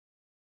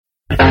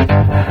You're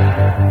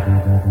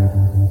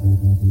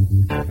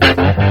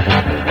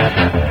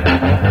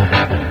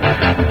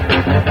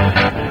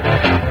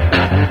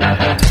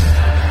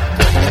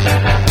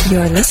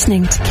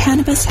listening to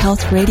Cannabis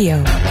Health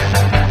Radio.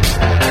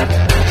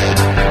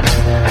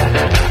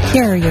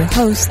 Here are your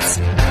hosts,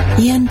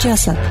 Ian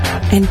Jessup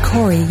and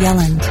Corey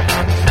Yelland.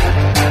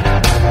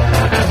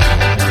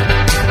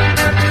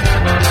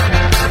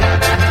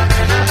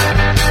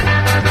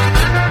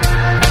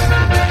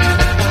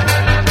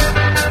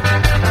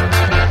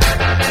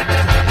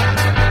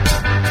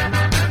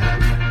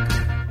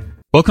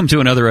 Welcome to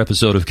another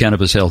episode of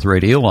Cannabis Health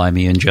Radio. I'm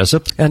Ian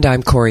Jessup. And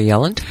I'm Corey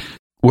Yelland.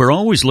 We're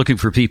always looking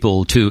for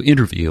people to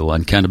interview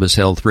on Cannabis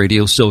Health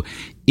Radio, so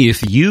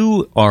if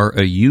you are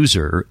a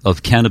user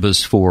of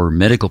cannabis for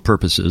medical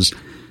purposes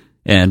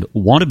and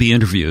want to be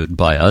interviewed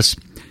by us,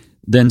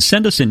 then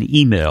send us an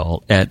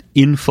email at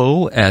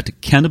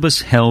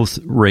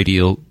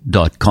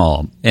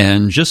info@cannabishealthradio.com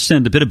and just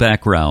send a bit of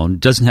background.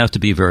 Doesn't have to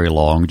be very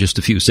long, just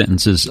a few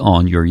sentences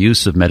on your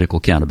use of medical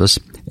cannabis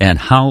and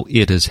how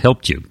it has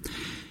helped you.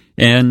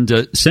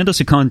 And send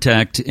us a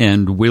contact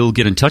and we'll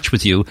get in touch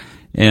with you.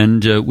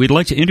 And we'd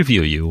like to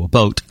interview you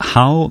about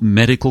how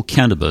medical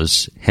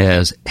cannabis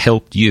has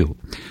helped you.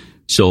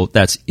 So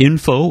that's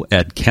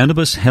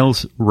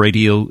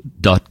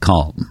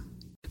info@cannabishealthradio.com.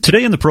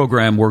 Today in the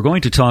program, we're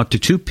going to talk to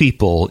two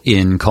people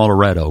in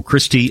Colorado,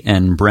 Christy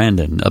and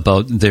Brandon,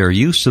 about their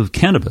use of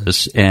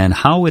cannabis and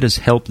how it has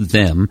helped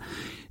them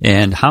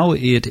and how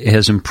it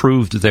has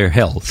improved their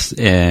health.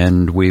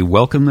 And we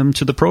welcome them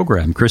to the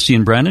program. Christy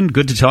and Brandon,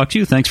 good to talk to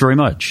you. Thanks very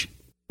much.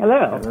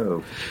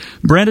 Hello.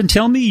 Brandon,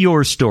 tell me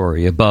your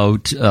story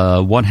about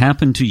what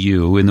happened to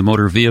you in the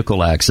motor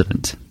vehicle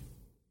accident.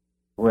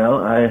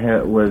 Well,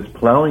 I was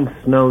plowing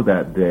snow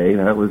that day.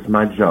 That was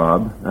my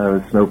job. I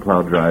was a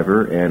snowplow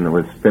driver and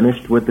was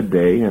finished with the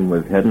day and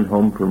was heading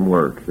home from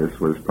work. This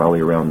was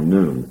probably around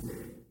noon.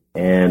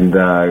 And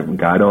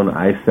got on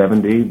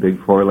I-70,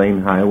 big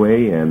four-lane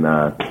highway, and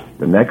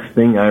the next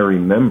thing I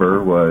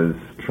remember was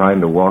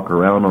trying to walk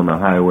around on the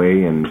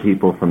highway and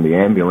people from the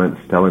ambulance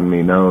telling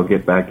me, no,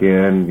 get back in.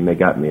 And they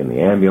got me in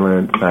the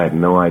ambulance. I had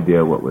no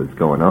idea what was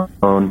going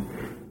on.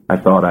 I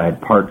thought I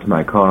had parked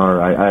my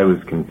car. I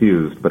was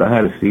confused, but I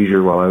had a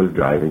seizure while I was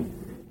driving.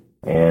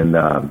 And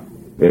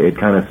it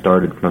kind of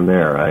started from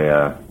there.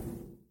 I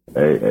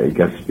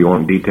guess if you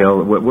want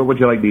detail, what would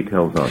you like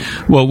details on?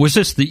 Well, was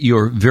this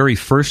your very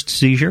first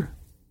seizure?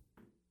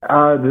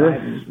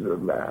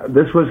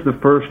 This was the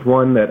first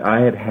one that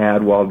I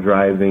had while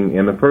driving,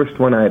 and the first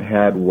one I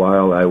had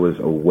while I was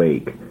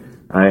awake.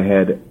 I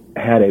had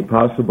a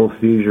possible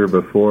seizure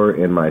before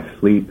in my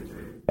sleep,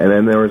 and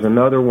then there was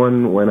another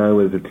one when I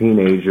was a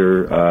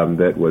teenager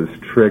that was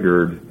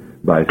triggered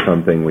by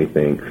something, we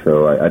think.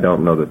 So I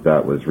don't know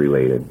that was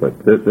related, but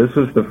this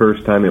was the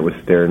first time it was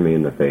staring me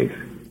in the face.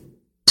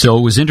 So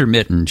it was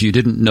intermittent. You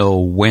didn't know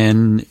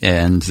when,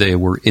 and they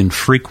were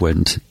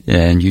infrequent,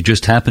 and you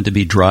just happened to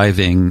be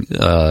driving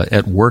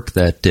at work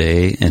that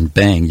day, and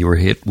bang, you were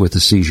hit with a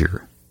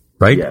seizure,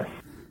 right?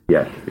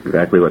 Yes,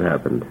 exactly what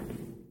happened.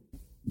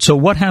 So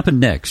what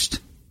happened next?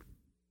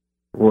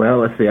 Well,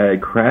 let's see, I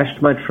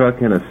crashed my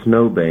truck in a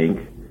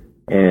snowbank,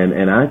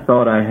 and I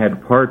thought I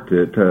had parked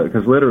it,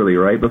 because literally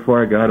right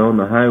before I got on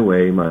the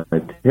highway, my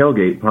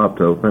tailgate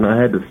popped open.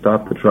 I had to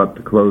stop the truck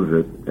to close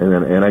it,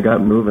 and I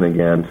got moving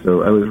again.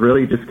 So I was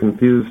really just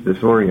confused,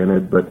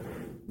 disoriented, but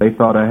they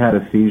thought I had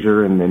a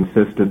seizure and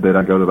insisted that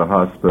I go to the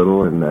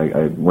hospital, and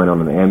I went on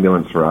an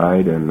ambulance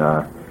ride, and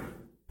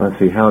let's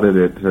see, how did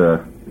it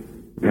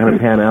kind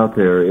of pan out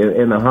there?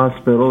 In the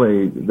hospital,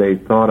 they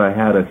thought I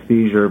had a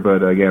seizure,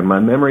 but again, my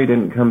memory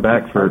didn't come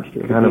back for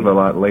kind of a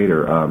lot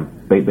later.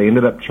 They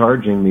ended up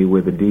charging me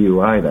with a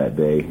DUI that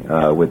day,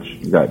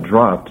 which got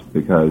dropped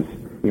because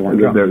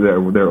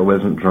there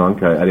wasn't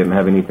drunk. I didn't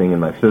have anything in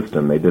my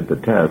system. They did the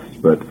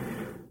test, but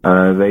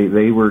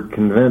they were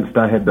convinced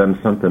I had done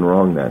something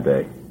wrong that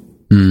day.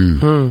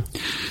 Mm.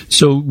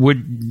 So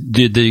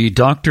did the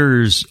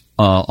doctors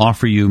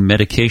offer you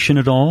medication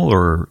at all,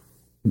 or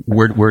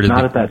where did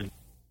Not at that.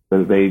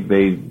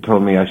 They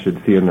told me I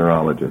should see a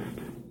neurologist.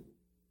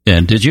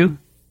 And did you?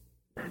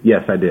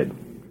 Yes, I did.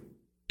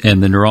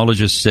 And the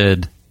neurologist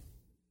said?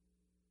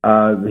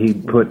 He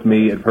put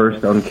me at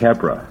first on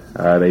Keppra.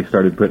 They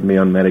started putting me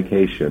on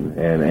medication,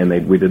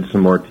 and we did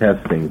some more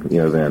testing,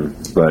 then.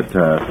 But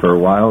for a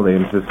while, they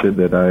insisted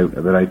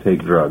that I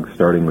take drugs,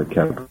 starting with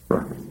Keppra.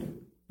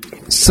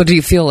 So do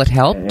you feel it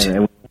helped?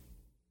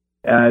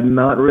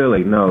 Not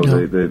really, no.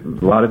 A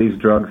lot of these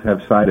drugs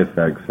have side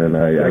effects, and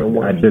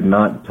I did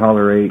not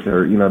tolerate,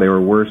 or they were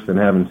worse than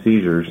having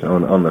seizures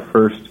on the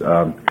first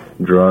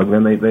drug.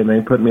 Then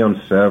they put me on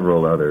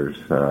several others,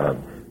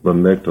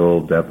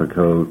 Lamictal,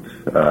 Depakote,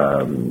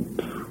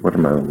 what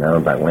am I on now?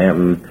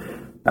 Dilantin.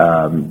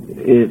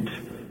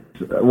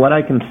 What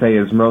I can say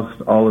is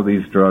most all of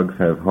these drugs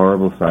have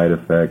horrible side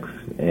effects,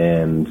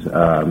 and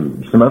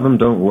some of them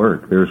don't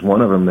work. There's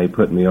one of them they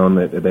put me on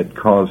that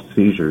caused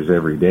seizures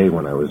every day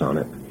when I was on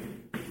it.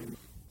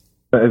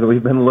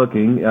 We've been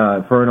looking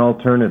for an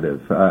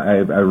alternative.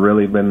 I've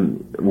really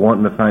been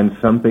wanting to find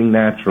something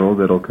natural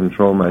that'll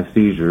control my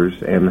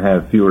seizures and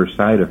have fewer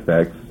side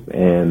effects,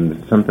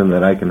 and something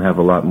that I can have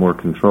a lot more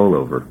control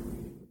over.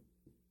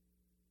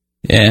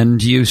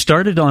 And you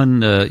started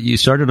on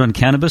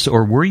cannabis,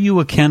 or were you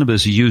a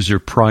cannabis user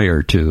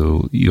prior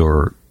to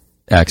your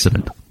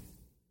accident?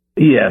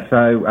 Yes,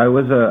 I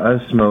was a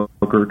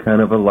smoker,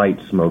 kind of a light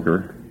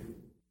smoker.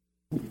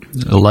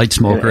 A light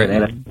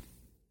smoker.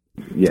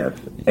 Yes,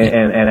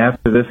 and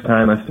after this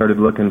time, I started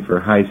looking for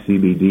high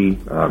CBD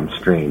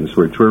strains,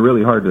 which were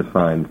really hard to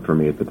find for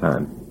me at the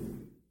time.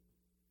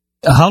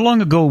 How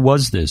long ago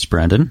was this,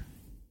 Brandon?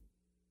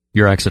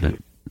 Your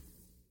accident?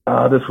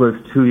 This was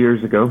 2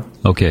 years ago.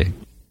 Okay.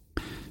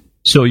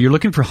 So you're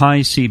looking for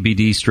high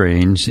CBD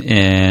strains,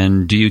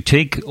 and do you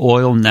take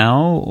oil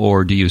now,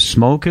 or do you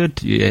smoke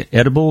it,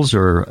 edibles,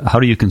 or how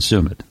do you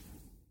consume it?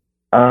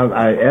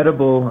 I have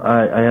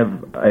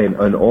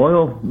an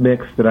oil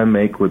mix that I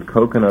make with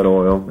coconut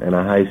oil and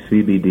a high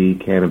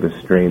CBD cannabis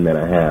strain that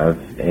I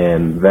have,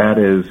 and that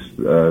is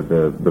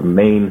the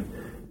main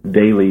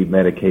daily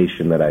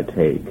medication that I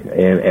take.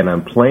 And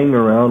I'm playing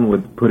around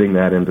with putting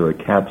that into a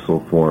capsule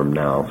form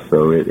now,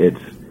 so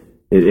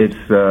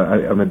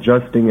I'm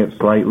adjusting it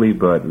slightly,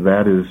 but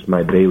that is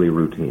my daily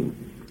routine.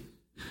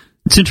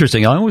 It's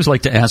interesting. I always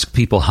like to ask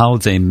people how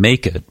they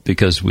make it,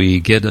 because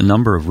we get a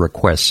number of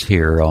requests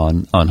here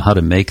on how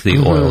to make the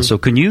oil. So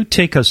can you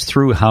take us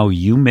through how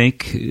you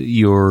make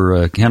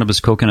your cannabis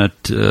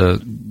coconut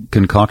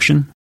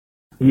concoction?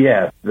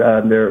 Yes.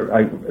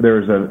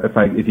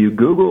 If you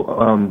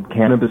Google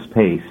cannabis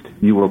paste,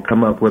 you will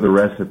come up with a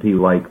recipe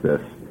like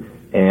this.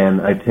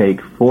 And I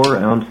take 4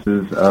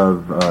 ounces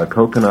of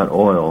coconut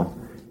oil,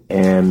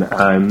 and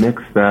I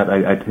mix that.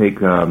 I take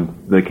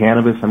the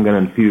cannabis I'm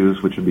going to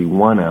infuse, which would be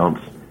 1 ounce.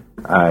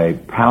 I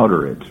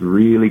powder it,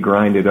 really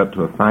grind it up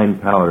to a fine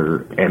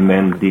powder, and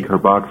then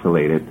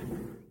decarboxylate it,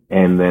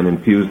 and then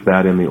infuse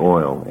that in the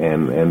oil.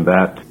 And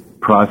that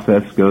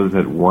process goes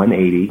at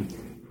 180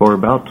 for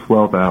about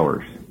 12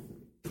 hours.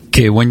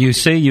 Okay, when you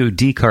say you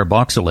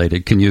decarboxylate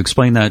it, can you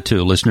explain that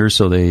to listeners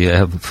so they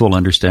have a full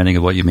understanding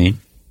of what you mean?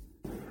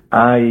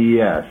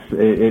 Yes,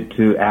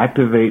 to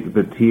activate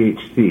the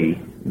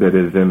THC that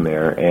is in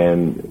there,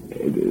 and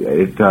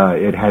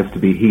it has to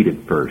be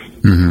heated first.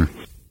 Mm-hmm.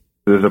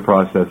 There's a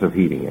process of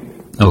heating it.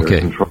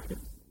 Okay.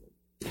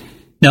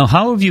 Now,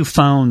 how have you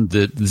found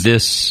that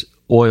this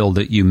oil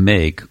that you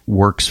make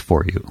works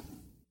for you?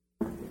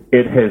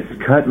 It has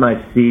cut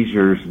my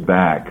seizures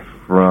back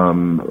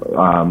from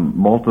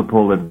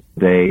multiple a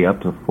day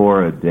up to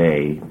 4 a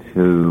day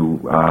to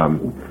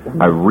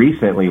I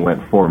recently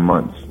went 4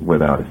 months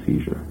without a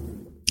seizure.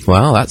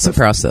 Wow, that's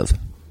impressive.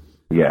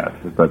 Yes,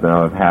 but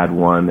now I've had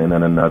one and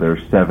then another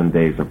 7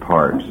 days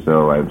apart,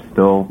 so I'm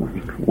still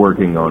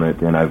working on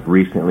it, and I've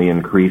recently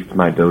increased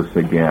my dose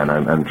again.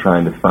 I'm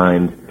trying to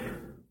find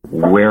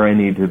where I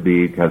need to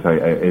be, because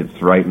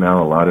it's right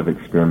now a lot of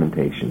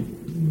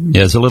experimentation.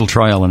 Yeah, it's a little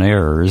trial and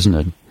error, isn't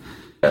it?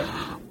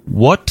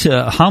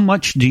 Yes. How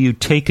much do you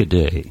take a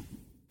day?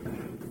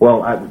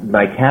 Well,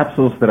 my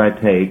capsules that I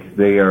take,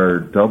 they are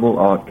double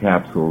aught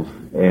capsules,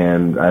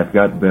 and I've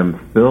got them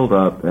filled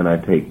up, and I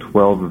take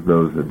 12 of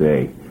those a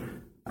day.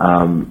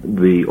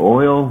 The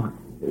oil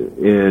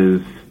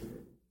is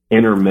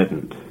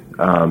intermittent,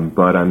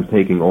 but I'm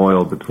taking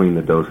oil between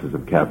the doses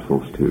of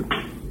capsules, too.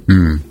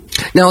 Mm.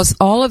 Now, is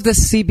all of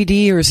this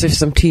CBD, or is there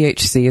some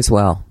THC as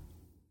well?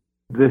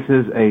 This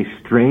is a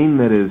strain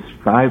that is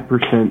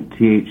 5%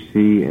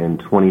 THC and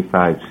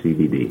 25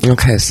 CBD.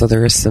 Okay, so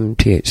there is some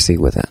THC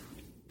with it.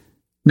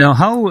 Now,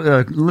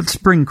 let's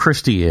bring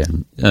Christy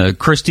in.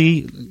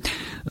 Christy?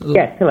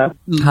 Yes, hello.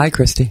 Hi,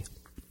 Christy.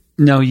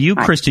 Now,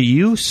 Christy,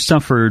 you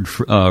suffer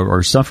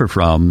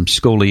from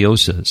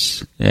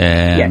scoliosis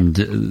and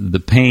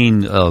the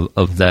pain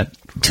of that.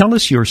 Tell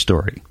us your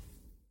story.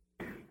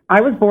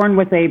 I was born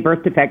with a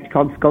birth defect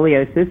called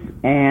scoliosis,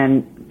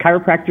 and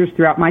chiropractors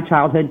throughout my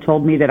childhood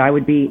told me that I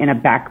would be in a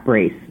back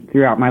brace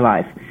throughout my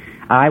life.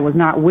 I was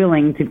not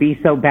willing to be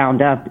so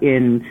bound up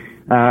in,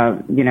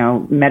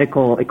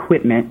 medical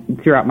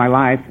equipment throughout my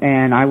life,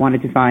 and I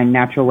wanted to find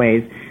natural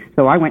ways.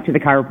 So I went to the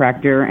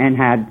chiropractor and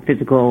had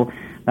physical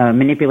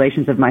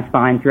manipulations of my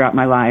spine throughout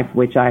my life,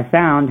 which I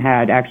found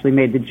had actually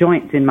made the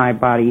joints in my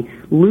body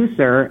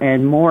looser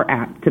and more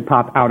apt to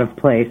pop out of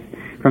place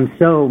from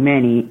so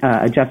many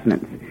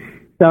adjustments.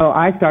 So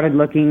I started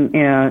looking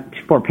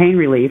for pain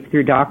relief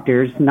through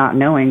doctors, not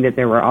knowing that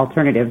there were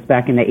alternatives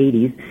back in the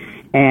 80s,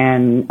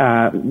 and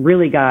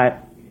really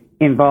got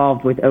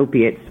involved with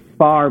opiates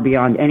far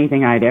beyond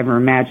anything I'd ever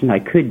imagined I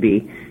could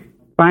be.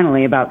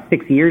 Finally, about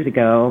 6 years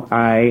ago,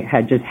 I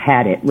had just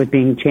had it with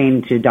being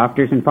chained to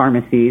doctors and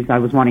pharmacies. I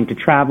was wanting to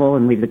travel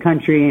and leave the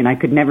country, and I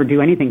could never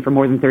do anything for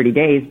more than 30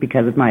 days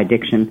because of my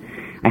addiction.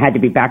 I had to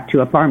be back to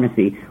a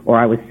pharmacy or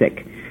I was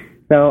sick.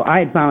 So I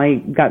had finally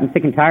gotten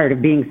sick and tired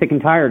of being sick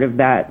and tired of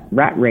that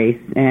rat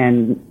race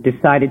and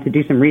decided to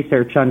do some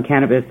research on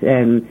cannabis.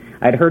 And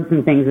I'd heard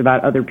some things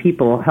about other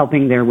people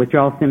helping their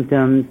withdrawal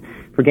symptoms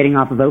for getting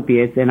off of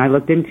opiates. And I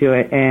looked into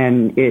it,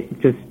 and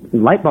it just,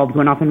 light bulbs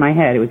went off in my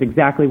head. It was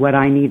exactly what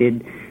I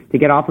needed to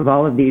get off of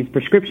all of these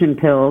prescription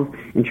pills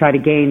and try to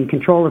gain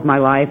control of my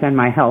life and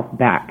my health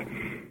back.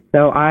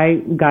 So I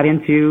got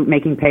into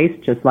making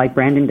paste just like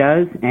Brandon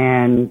does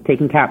and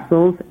taking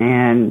capsules,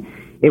 and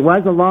it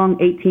was a long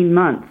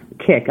 18-month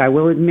kick. I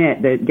will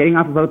admit that getting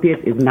off of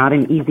opiates is not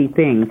an easy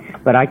thing,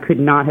 but I could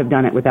not have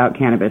done it without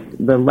cannabis.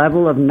 The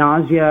level of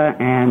nausea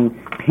and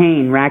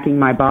pain racking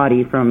my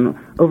body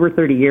from over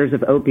 30 years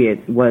of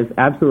opiates was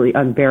absolutely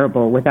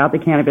unbearable. Without the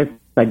cannabis,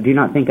 I do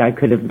not think I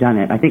could have done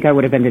it. I think I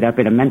would have ended up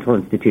in a mental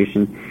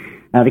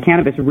institution. The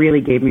cannabis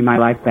really gave me my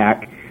life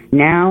back.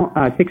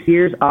 Now, 6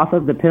 years off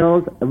of the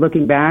pills,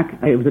 looking back,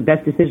 it was the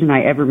best decision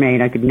I ever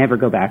made. I could never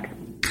go back.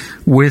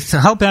 With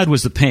how bad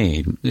was the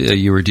pain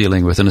you were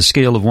dealing with on a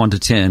scale of 1 to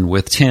 10,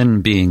 with 10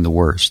 being the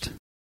worst?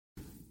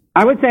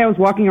 I would say I was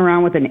walking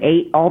around with an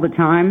 8 all the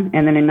time,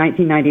 and then in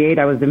 1998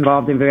 I was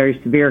involved in a very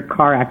severe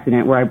car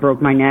accident where I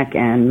broke my neck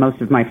and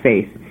most of my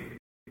face.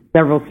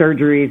 Several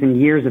surgeries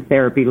and years of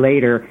therapy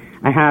later,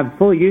 I have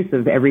full use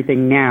of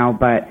everything now,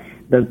 but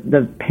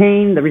the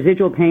pain, the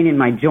residual pain in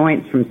my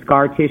joints from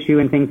scar tissue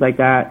and things like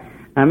that,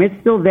 it's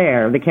still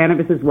there. The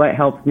cannabis is what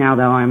helps now,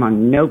 though. I'm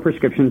on no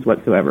prescriptions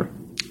whatsoever.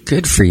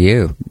 Good for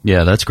you.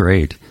 Yeah, that's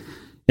great.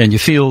 And you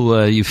feel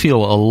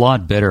a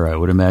lot better, I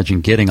would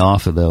imagine, getting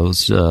off of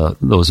those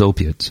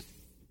opiates.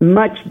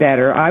 Much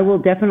better. I will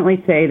definitely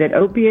say that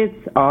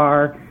opiates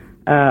are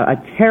a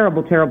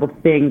terrible, terrible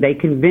thing. They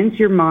convince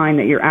your mind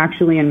that you're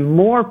actually in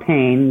more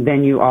pain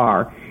than you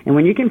are. And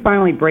when you can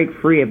finally break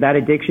free of that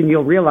addiction,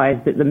 you'll realize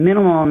that the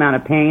minimal amount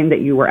of pain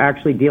that you were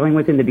actually dealing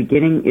with in the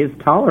beginning is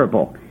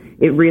tolerable.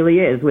 It really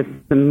is. With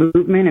some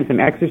movement and some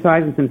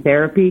exercise and some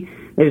therapy,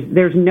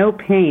 there's no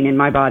pain in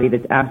my body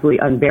that's absolutely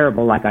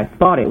unbearable like I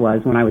thought it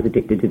was when I was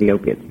addicted to the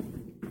opiates.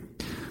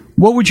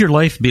 What would your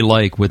life be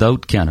like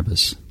without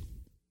cannabis?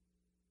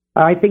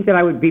 I think that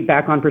I would be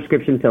back on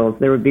prescription pills.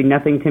 There would be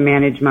nothing to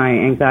manage my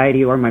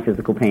anxiety or my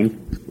physical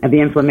pain, and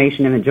the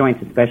inflammation in the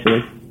joints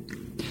especially.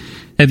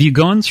 Have you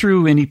gone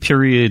through any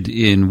period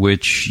in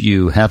which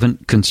you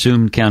haven't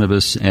consumed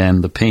cannabis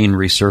and the pain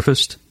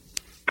resurfaced?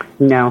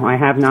 No, I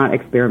have not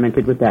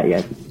experimented with that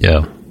yet.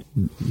 Yeah.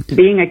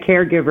 Being a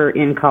caregiver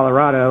in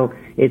Colorado,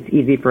 it's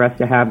easy for us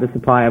to have the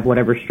supply of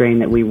whatever strain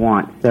that we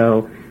want,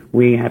 so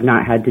we have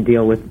not had to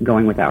deal with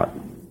going without.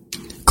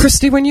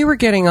 Christy, when you were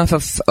getting off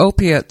of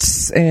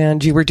opiates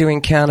and you were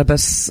doing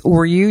cannabis,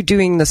 were you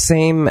doing the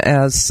same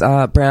as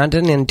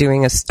Brandon and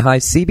doing a high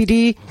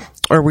CBD,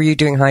 or were you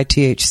doing high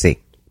THC?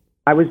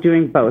 I was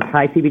doing both,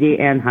 high CBD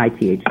and high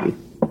THC.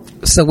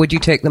 So would you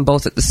take them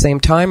both at the same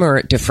time or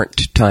at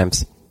different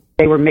times?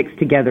 They were mixed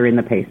together in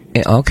the paste.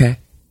 Yeah, okay.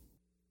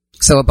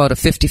 So about a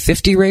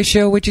 50-50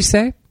 ratio, would you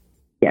say?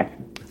 Yes.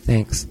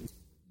 Thanks.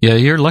 Yeah,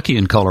 you're lucky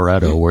in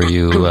Colorado where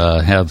you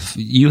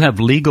have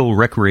legal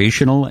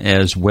recreational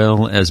as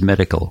well as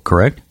medical,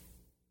 correct?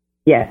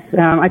 Yes.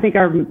 I think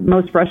our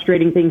most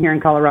frustrating thing here in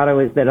Colorado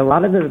is that a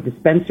lot of the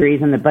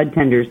dispensaries and the bud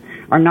tenders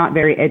are not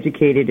very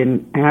educated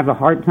and have a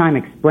hard time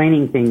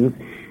explaining things.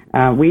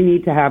 We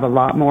need to have a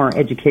lot more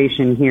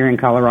education here in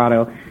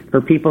Colorado for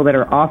people that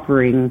are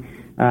offering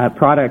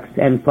products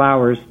and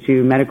flowers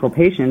to medical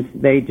patients.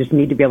 They just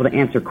need to be able to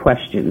answer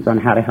questions on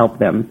how to help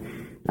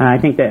them. I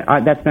think that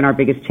that's been our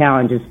biggest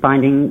challenge, is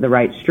finding the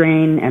right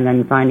strain and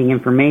then finding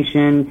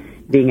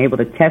information, being able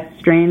to test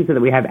strains so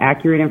that we have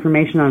accurate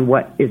information on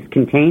what is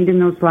contained in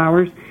those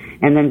flowers,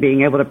 and then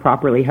being able to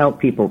properly help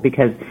people,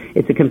 because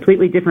it's a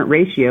completely different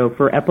ratio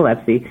for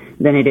epilepsy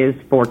than it is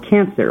for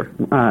cancer,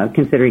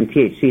 considering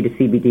THC to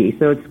CBD.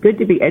 So it's good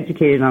to be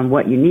educated on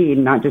what you need,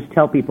 not just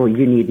tell people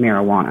you need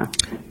marijuana.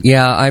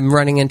 Yeah, I'm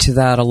running into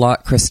that a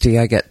lot, Christy.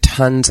 I get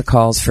tons of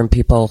calls from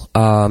people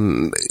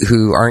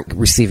who aren't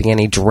receiving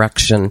any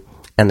direction,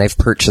 and they've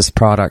purchased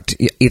product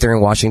either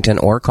in Washington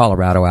or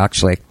Colorado,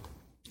 actually,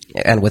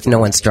 and with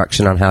no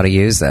instruction on how to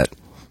use it.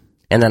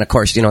 And then, of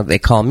course, they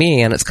call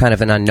me, and it's kind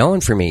of an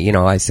unknown for me.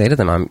 I say to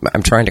them,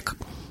 I'm trying to,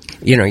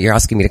 you're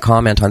asking me to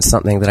comment on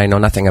something that I know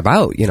nothing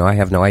about. I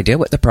have no idea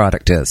what the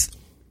product is.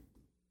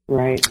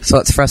 Right. So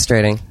it's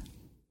frustrating.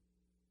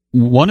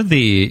 One of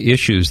the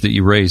issues that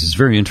you raise is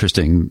very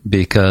interesting,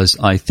 because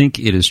I think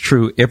it is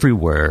true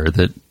everywhere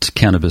that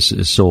cannabis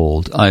is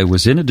sold. I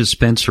was in a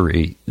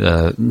dispensary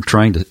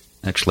trying to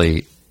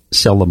actually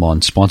sell them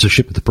on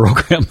sponsorship of the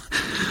program,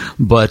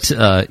 but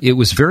it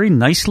was very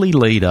nicely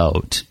laid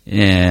out,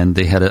 and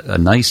they had a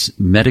nice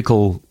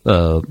medical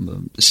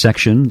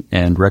section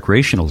and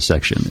recreational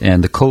section,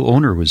 and the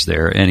co-owner was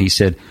there, and he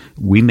said,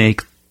 we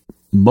make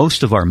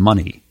most of our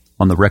money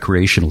on the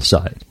recreational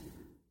side,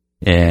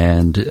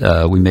 and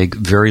we make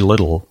very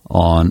little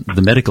on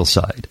the medical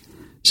side.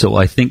 So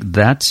I think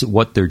that's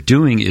what they're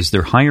doing, is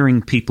they're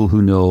hiring people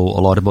who know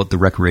a lot about the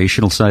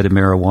recreational side of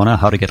marijuana,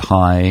 how to get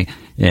high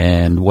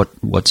and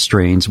what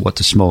strains, what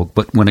to smoke.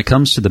 But when it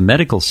comes to the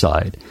medical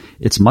side,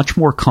 it's much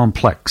more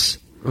complex.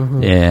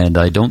 And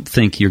I don't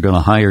think you're going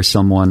to hire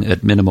someone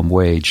at minimum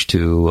wage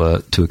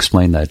to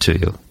explain that to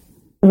you.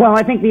 Well,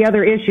 I think the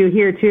other issue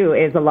here, too,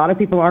 is a lot of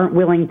people aren't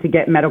willing to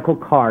get medical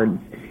cards.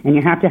 And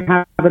you have to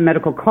have a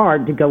medical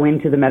card to go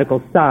into the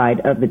medical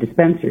side of the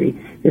dispensary.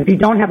 If you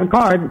don't have a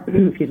card,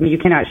 you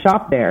cannot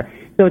shop there.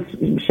 So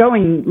it's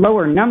showing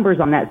lower numbers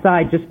on that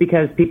side just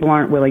because people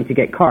aren't willing to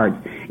get cards.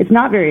 It's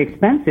not very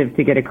expensive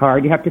to get a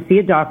card. You have to see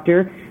a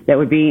doctor. That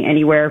would be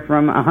anywhere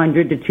from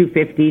 $100 to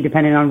 $250,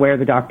 depending on where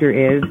the doctor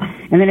is.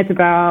 And then it's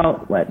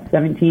about,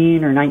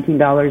 $17 or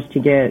 $19 to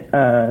get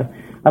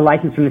a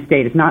license from the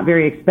state. It's not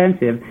very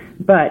expensive,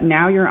 but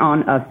now you're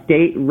on a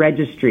state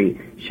registry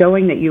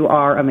showing that you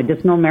are a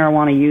medicinal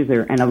marijuana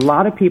user, and a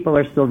lot of people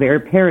are still very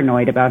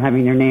paranoid about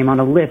having their name on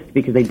a list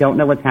because they don't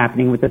know what's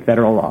happening with the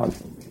federal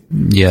laws.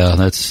 Yeah,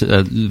 that's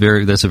a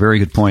very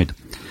good point.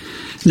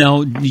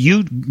 Now, do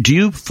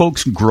you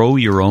folks grow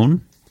your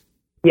own?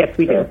 Yes,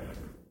 we do.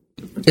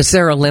 Is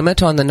there a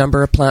limit on the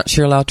number of plants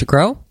you're allowed to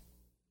grow?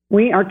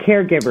 We are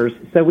caregivers,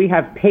 so we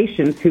have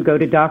patients who go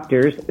to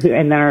doctors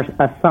and then are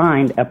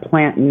assigned a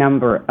plant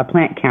number, a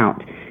plant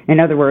count. In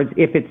other words,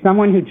 if it's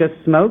someone who just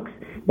smokes,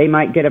 they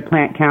might get a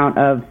plant count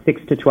of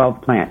 6 to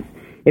 12 plants.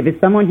 If it's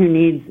someone who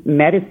needs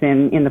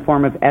medicine in the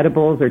form of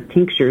edibles or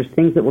tinctures,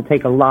 things that will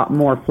take a lot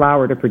more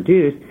flower to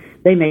produce,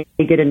 they may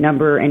get a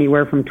number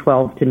anywhere from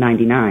 12 to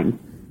 99.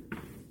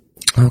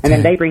 Okay. And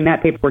then they bring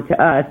that paperwork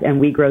to us, and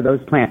we grow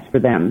those plants for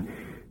them.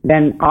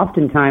 Then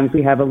oftentimes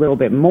we have a little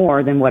bit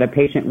more than what a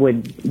patient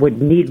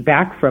would need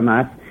back from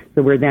us,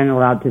 so we're then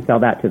allowed to sell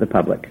that to the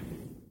public.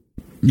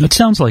 It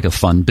sounds like a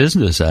fun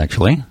business,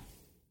 actually.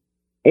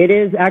 It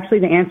is actually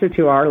the answer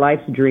to our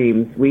life's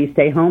dreams. We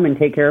stay home and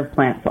take care of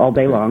plants all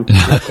day long.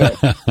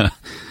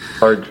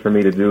 Hard for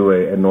me to do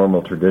a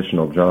normal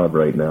traditional job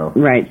right now.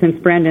 Right.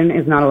 Since Brandon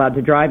is not allowed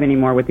to drive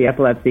anymore with the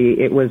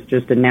epilepsy, it was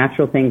just a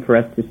natural thing for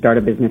us to start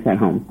a business at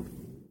home.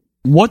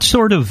 What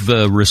sort of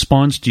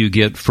response do you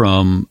get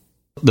from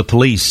the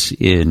police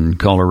in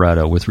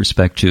Colorado with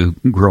respect to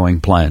growing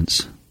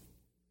plants?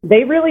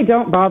 They really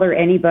don't bother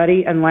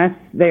anybody unless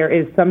there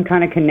is some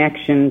kind of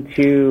connection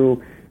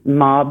to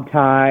mob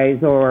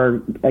ties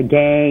or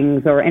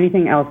gangs or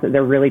anything else that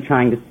they're really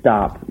trying to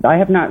stop. I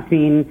have not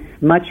seen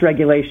much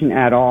regulation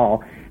at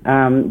all.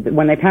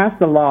 When they passed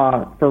the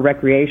law for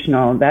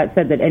recreational, that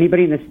said that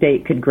anybody in the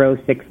state could grow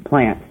 6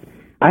 plants.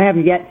 I have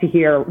yet to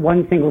hear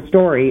one single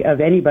story of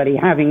anybody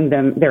having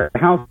their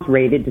house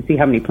raided to see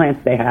how many plants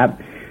they have.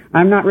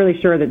 I'm not really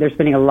sure that they're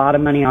spending a lot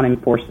of money on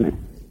enforcement.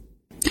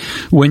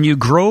 When you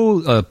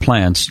grow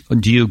plants,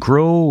 do you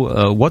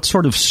grow, what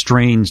sort of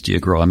strains do you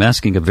grow? I'm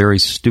asking a very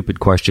stupid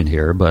question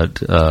here, but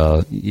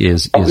There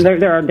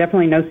are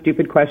definitely no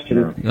stupid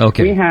questions.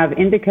 Okay. We have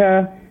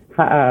indica,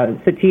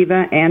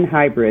 sativa, and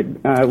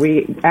hybrid.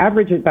 We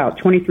average about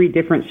 23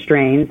 different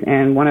strains,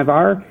 and one of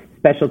our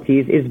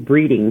specialties is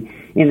breeding.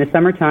 In the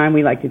summertime,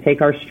 we like to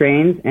take our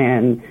strains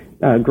and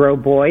grow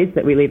boys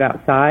that we leave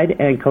outside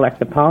and collect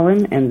the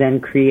pollen and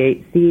then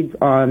create seeds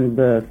on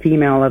the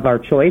female of our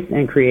choice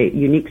and create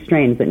unique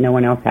strains that no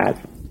one else has.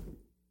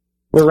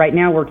 We're right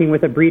now working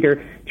with a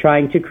breeder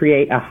trying to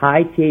create a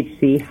high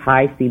THC,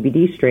 high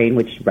CBD strain,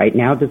 which right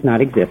now does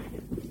not exist.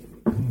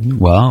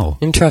 Wow.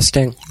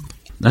 Interesting.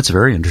 That's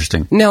very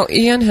interesting. Now,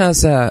 Ian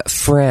has a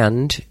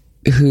friend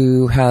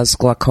who has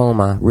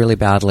glaucoma really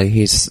badly.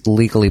 He's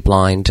legally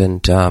blind,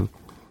 and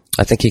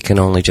I think he can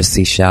only just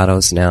see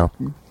shadows now.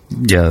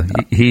 Yeah,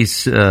 he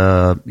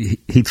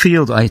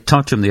feels, I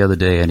talked to him the other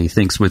day, and he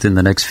thinks within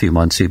the next few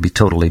months he'd be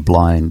totally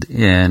blind.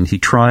 And he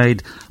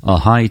tried a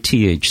high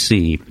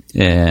THC,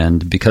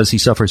 and because he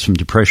suffers from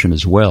depression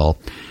as well,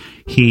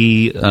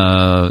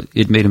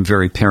 it made him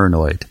very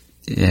paranoid.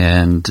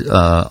 And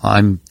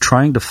I'm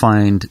trying to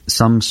find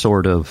some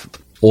sort of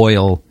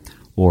oil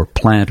or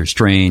plant or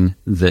strain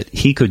that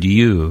he could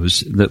use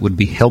that would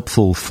be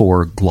helpful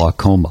for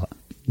glaucoma.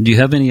 Do you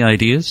have any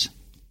ideas?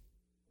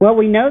 Well,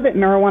 we know that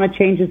marijuana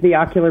changes the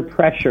ocular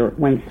pressure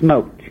when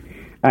smoked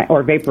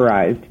or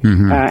vaporized,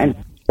 and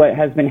what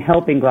has been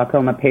helping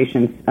glaucoma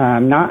patients.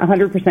 Not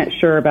 100%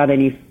 sure about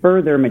any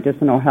further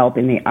medicinal help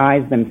in the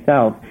eyes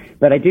themselves,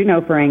 but I do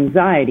know for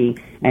anxiety,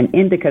 an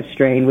indica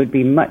strain would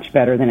be much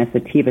better than a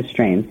sativa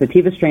strain.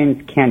 Sativa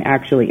strains can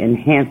actually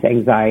enhance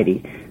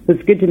anxiety, so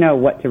it's good to know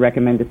what to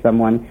recommend to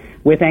someone.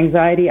 With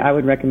anxiety, I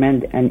would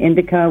recommend an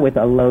indica with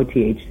a low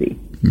THC.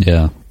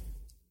 Yeah,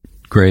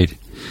 great.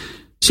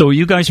 So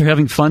you guys are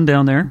having fun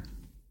down there?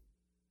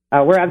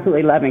 We're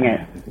absolutely loving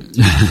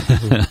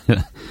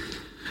it.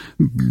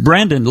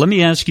 Brandon, let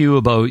me ask you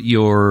about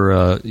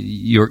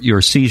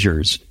your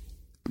seizures.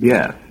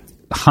 Yeah.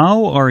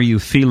 How are you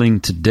feeling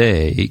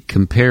today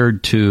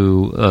compared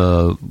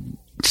to,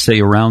 say,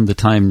 around the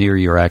time near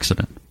your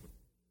accident?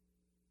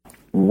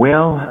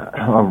 Well,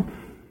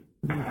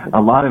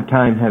 a lot of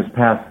time has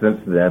passed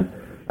since then.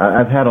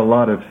 I've had a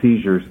lot of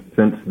seizures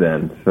since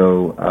then,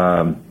 so...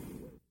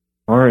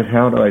 All right,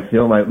 how do I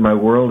feel? My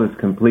world is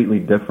completely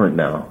different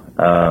now.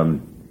 I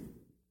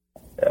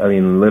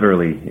mean,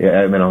 literally,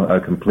 I'm in a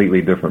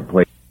completely different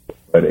place.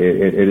 But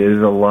it is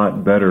a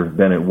lot better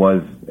than it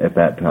was at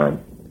that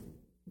time.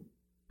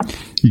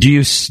 Do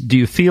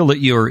you feel that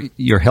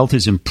your health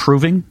is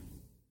improving?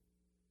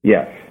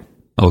 Yes.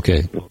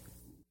 Okay.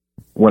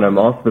 When I'm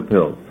off the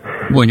pills.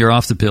 When you're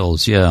off the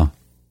pills, yeah.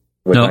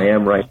 Which I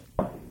am right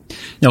now.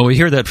 No, we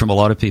hear that from a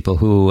lot of people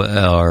who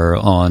are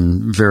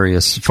on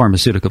various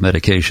pharmaceutical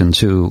medications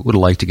who would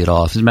like to get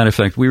off. As a matter of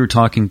fact, we were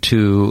talking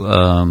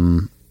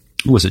to,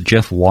 was it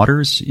Jeff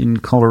Waters in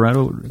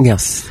Colorado?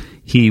 Yes.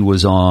 He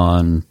was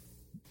on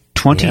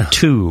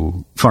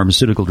 22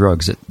 pharmaceutical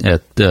drugs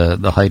at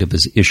the height of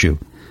his issue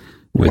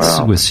with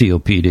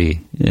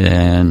COPD.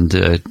 And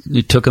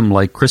it took him,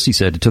 like Christy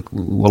said, it took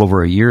well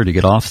over a year to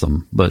get off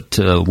them. But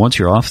once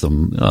you're off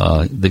them,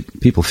 the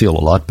people feel a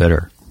lot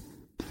better.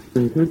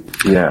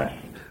 Mm-hmm. Yeah.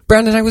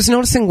 Brandon, I was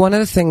noticing one of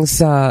the things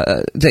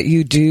that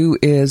you do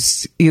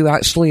is you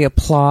actually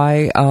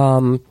apply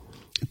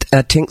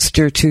a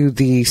tincture to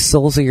the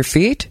soles of your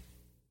feet?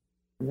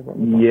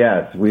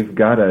 Yes, we've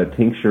got a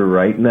tincture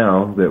right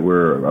now that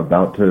we're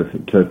about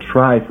to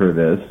try for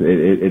this.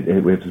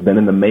 It's been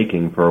in the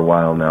making for a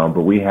while now,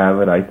 but we have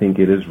it. I think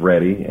it is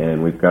ready,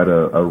 and we've got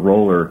a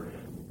roller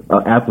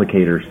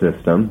applicator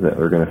system that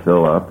we're going to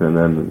fill up, and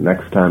then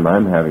next time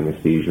I'm having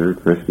a seizure,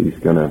 Christy's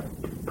going to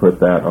put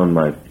that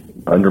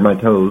under my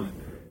toes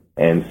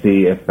and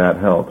see if that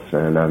helps,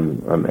 and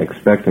I'm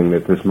expecting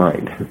that this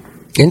might.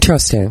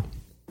 Interesting.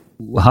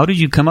 How did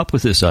you come up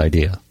with this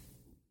idea?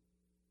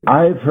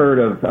 I've heard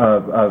of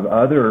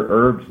other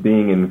herbs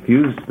being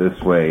infused this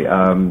way.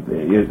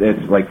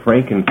 It's like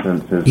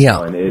frankincense is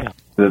one.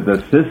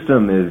 The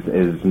system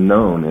is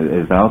known,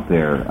 is out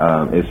there.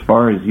 As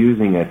far as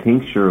using a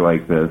tincture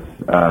like this,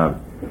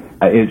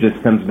 it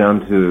just comes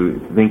down to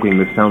thinking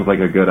this sounds like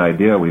a good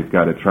idea. We've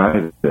got to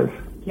try this.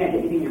 Can't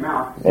get it in your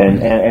mouth.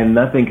 And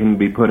nothing can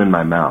be put in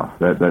my mouth.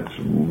 That's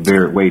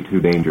way too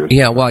dangerous.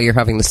 Yeah, while you're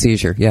having the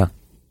seizure, yeah.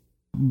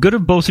 Good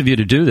of both of you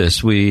to do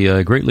this.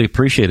 We greatly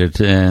appreciate it,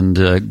 and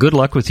good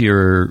luck with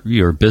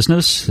your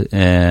business,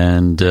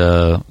 and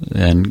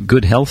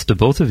good health to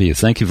both of you.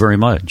 Thank you very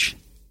much.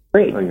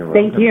 Great.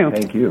 Thank you.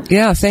 Thank you.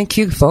 Yeah, thank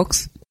you,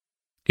 folks.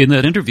 In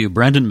that interview,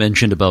 Brandon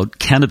mentioned about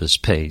cannabis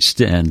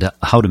paste and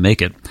how to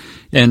make it,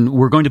 and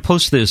we're going to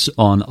post this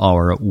on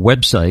our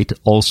website,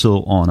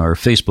 also on our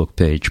Facebook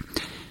page.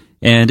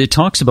 And it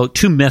talks about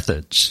two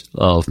methods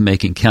of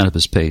making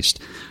cannabis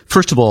paste.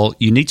 First of all,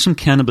 you need some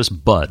cannabis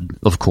bud,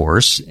 of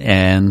course,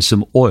 and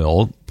some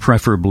oil,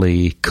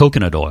 preferably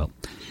coconut oil.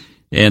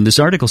 And this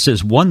article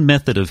says one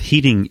method of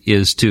heating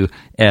is to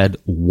add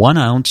 1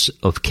 ounce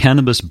of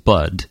cannabis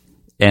bud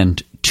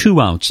and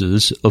 2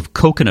 ounces of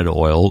coconut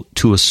oil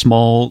to a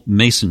small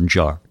mason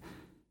jar.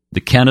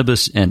 The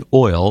cannabis and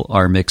oil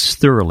are mixed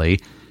thoroughly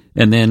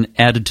and then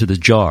added to the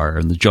jar,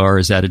 and the jar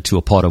is added to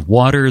a pot of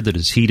water that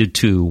is heated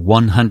to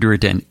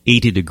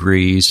 180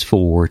 degrees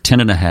for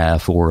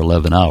 10.5 or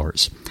 11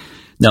 hours.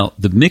 Now,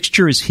 the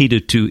mixture is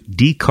heated to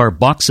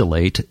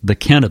decarboxylate the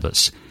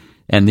cannabis,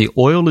 and the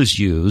oil is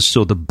used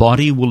so the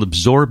body will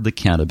absorb the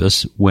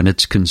cannabis when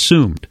it's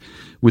consumed.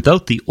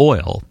 Without the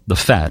oil, the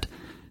fat,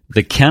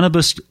 the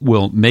cannabis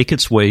will make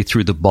its way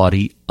through the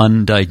body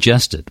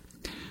undigested.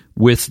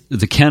 With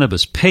the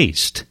cannabis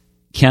paste,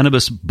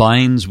 cannabis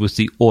binds with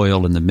the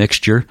oil in the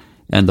mixture,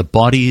 and the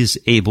body is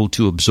able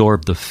to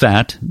absorb the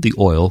fat, the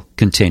oil,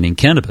 containing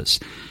cannabis.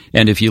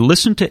 And if you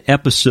listen to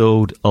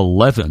episode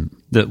 11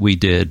 that we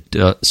did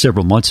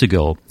several months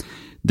ago,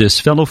 this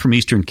fellow from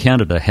Eastern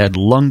Canada had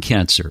lung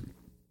cancer,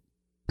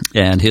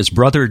 and his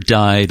brother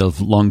died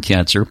of lung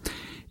cancer,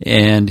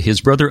 and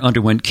his brother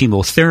underwent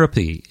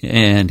chemotherapy,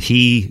 and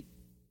he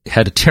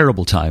had a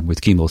terrible time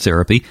with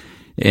chemotherapy.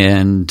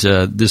 And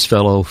this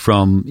fellow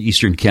from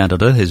Eastern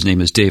Canada, his name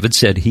is David,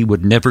 said he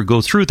would never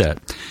go through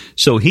that.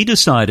 So he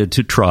decided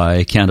to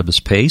try cannabis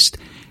paste,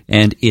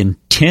 and in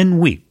 10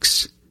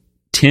 weeks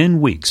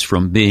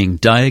from being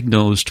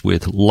diagnosed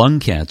with lung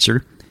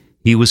cancer,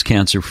 he was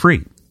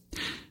cancer-free.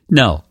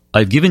 Now,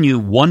 I've given you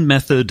one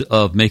method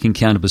of making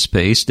cannabis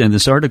paste, and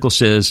this article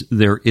says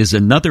there is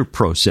another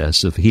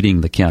process of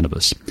heating the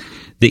cannabis.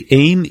 The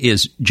aim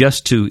is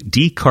just to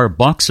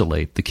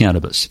decarboxylate the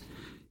cannabis.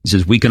 He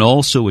says, we can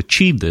also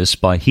achieve this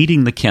by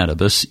heating the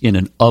cannabis in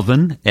an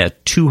oven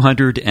at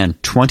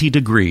 220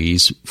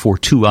 degrees for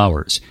 2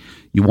 hours.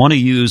 You want to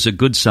use a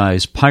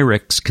good-sized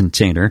Pyrex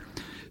container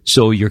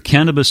so your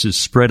cannabis is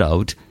spread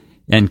out,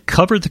 and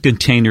cover the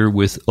container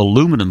with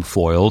aluminum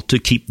foil to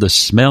keep the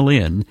smell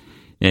in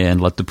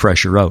and let the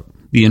pressure out.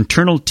 The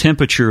internal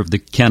temperature of the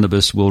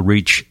cannabis will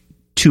reach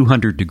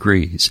 200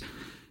 degrees.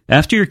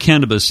 After your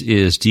cannabis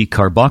is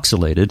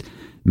decarboxylated,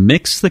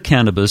 mix the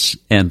cannabis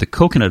and the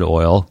coconut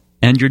oil,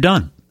 and you're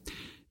done.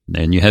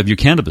 Then you have your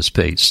cannabis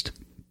paste.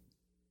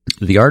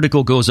 The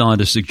article goes on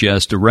to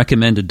suggest a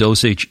recommended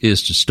dosage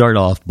is to start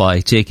off by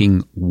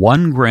taking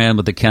 1 gram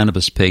of the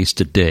cannabis paste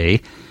a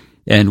day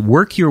and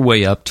work your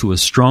way up to a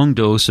strong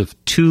dose of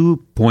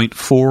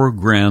 2.4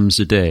 grams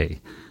a day.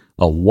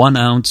 A 1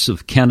 ounce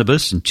of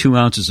cannabis and 2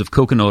 ounces of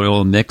coconut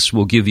oil mix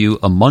will give you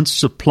a month's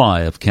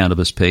supply of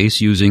cannabis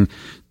paste using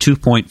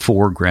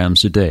 2.4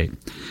 grams a day.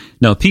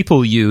 Now,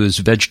 people use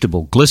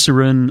vegetable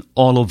glycerin,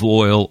 olive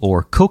oil,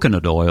 or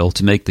coconut oil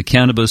to make the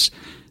cannabis.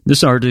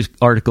 This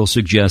article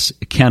suggests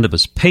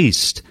cannabis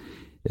paste,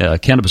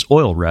 cannabis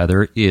oil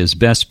rather, is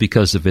best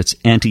because of its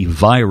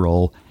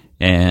antiviral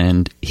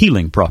and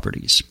healing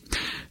properties.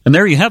 And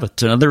there you have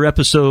it, another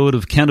episode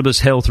of Cannabis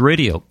Health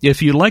Radio.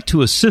 If you'd like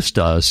to assist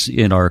us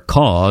in our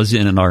cause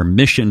and in our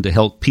mission to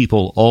help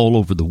people all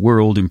over the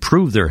world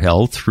improve their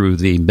health through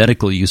the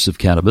medical use of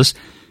cannabis,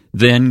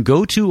 then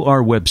go to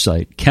our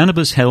website,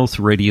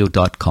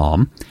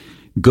 cannabishealthradio.com,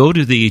 go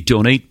to the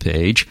donate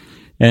page,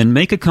 and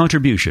make a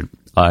contribution,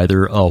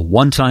 either a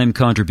one-time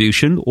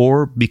contribution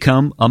or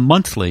become a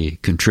monthly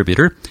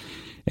contributor.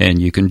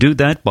 And you can do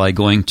that by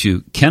going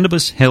to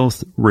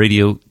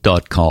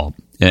cannabishealthradio.com.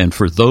 And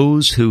for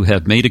those who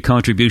have made a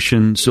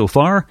contribution so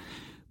far,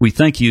 we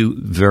thank you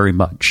very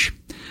much.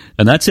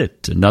 And that's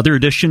it, another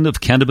edition of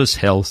Cannabis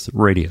Health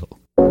Radio.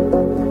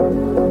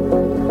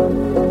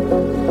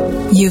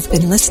 You've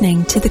been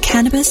listening to the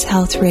Cannabis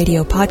Health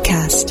Radio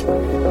podcast.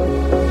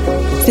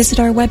 Visit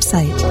our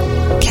website,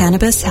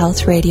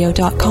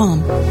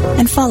 cannabishealthradio.com,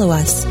 and follow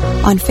us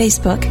on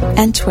Facebook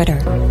and Twitter.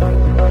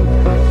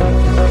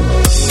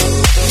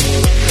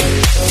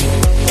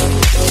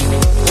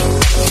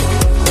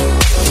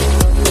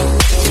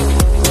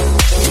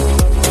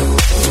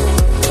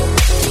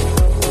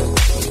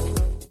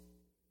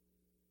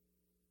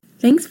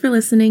 Thanks for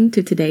listening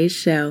to today's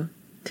show.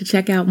 To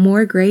check out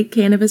more great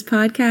cannabis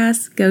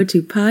podcasts, go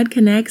to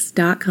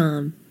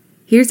podconnects.com.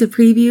 Here's a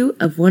preview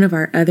of one of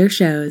our other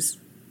shows.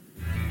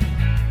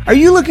 Are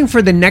you looking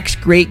for the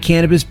next great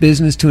cannabis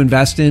business to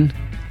invest in?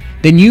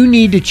 Then you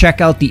need to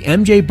check out the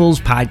MJ Bulls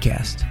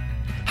podcast.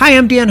 Hi,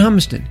 I'm Dan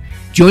Humiston.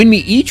 Join me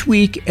each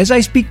week as I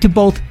speak to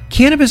both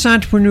cannabis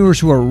entrepreneurs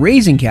who are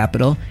raising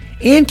capital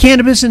and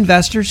cannabis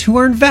investors who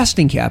are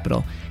investing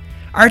capital.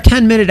 Our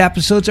 10-minute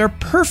episodes are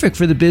perfect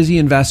for the busy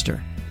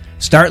investor.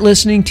 Start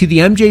listening to the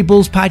MJ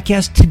Bulls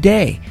podcast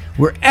today,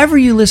 wherever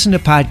you listen to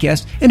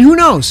podcasts, and who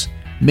knows,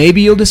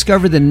 maybe you'll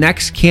discover the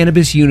next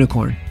cannabis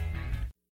unicorn.